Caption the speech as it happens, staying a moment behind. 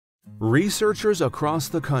Researchers across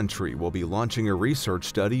the country will be launching a research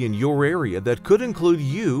study in your area that could include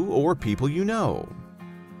you or people you know.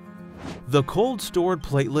 The Cold-Stored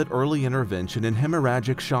Platelet Early Intervention in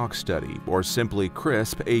Hemorrhagic Shock Study, or simply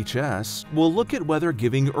CriSP-HS, will look at whether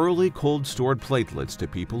giving early cold-stored platelets to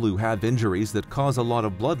people who have injuries that cause a lot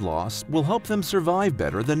of blood loss will help them survive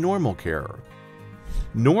better than normal care.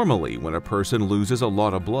 Normally, when a person loses a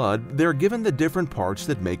lot of blood, they're given the different parts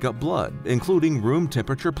that make up blood, including room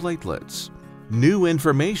temperature platelets. New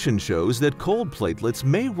information shows that cold platelets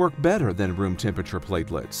may work better than room temperature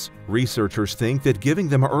platelets. Researchers think that giving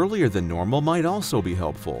them earlier than normal might also be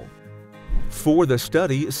helpful. For the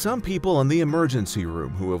study, some people in the emergency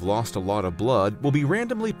room who have lost a lot of blood will be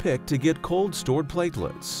randomly picked to get cold-stored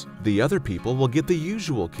platelets. The other people will get the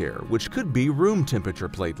usual care, which could be room temperature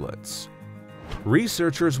platelets.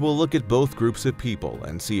 Researchers will look at both groups of people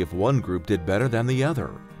and see if one group did better than the other.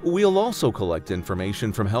 We'll also collect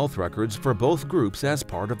information from health records for both groups as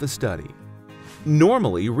part of the study.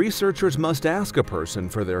 Normally, researchers must ask a person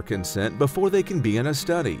for their consent before they can be in a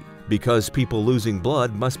study. Because people losing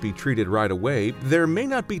blood must be treated right away, there may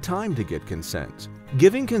not be time to get consent.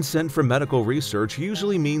 Giving consent for medical research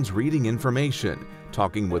usually means reading information,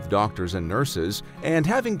 talking with doctors and nurses, and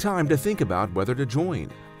having time to think about whether to join.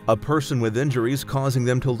 A person with injuries causing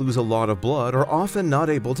them to lose a lot of blood are often not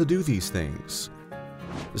able to do these things.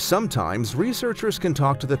 Sometimes, researchers can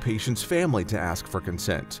talk to the patient's family to ask for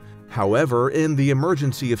consent. However, in the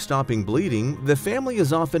emergency of stopping bleeding, the family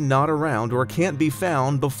is often not around or can't be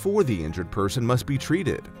found before the injured person must be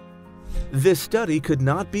treated. This study could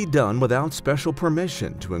not be done without special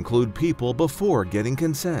permission to include people before getting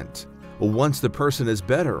consent. Once the person is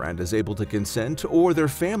better and is able to consent, or their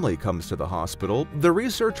family comes to the hospital, the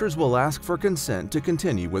researchers will ask for consent to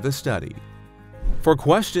continue with the study. For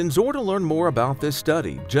questions or to learn more about this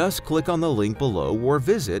study, just click on the link below or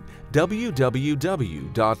visit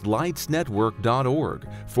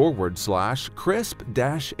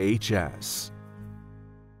www.litesnetwork.org/CriSP-HS.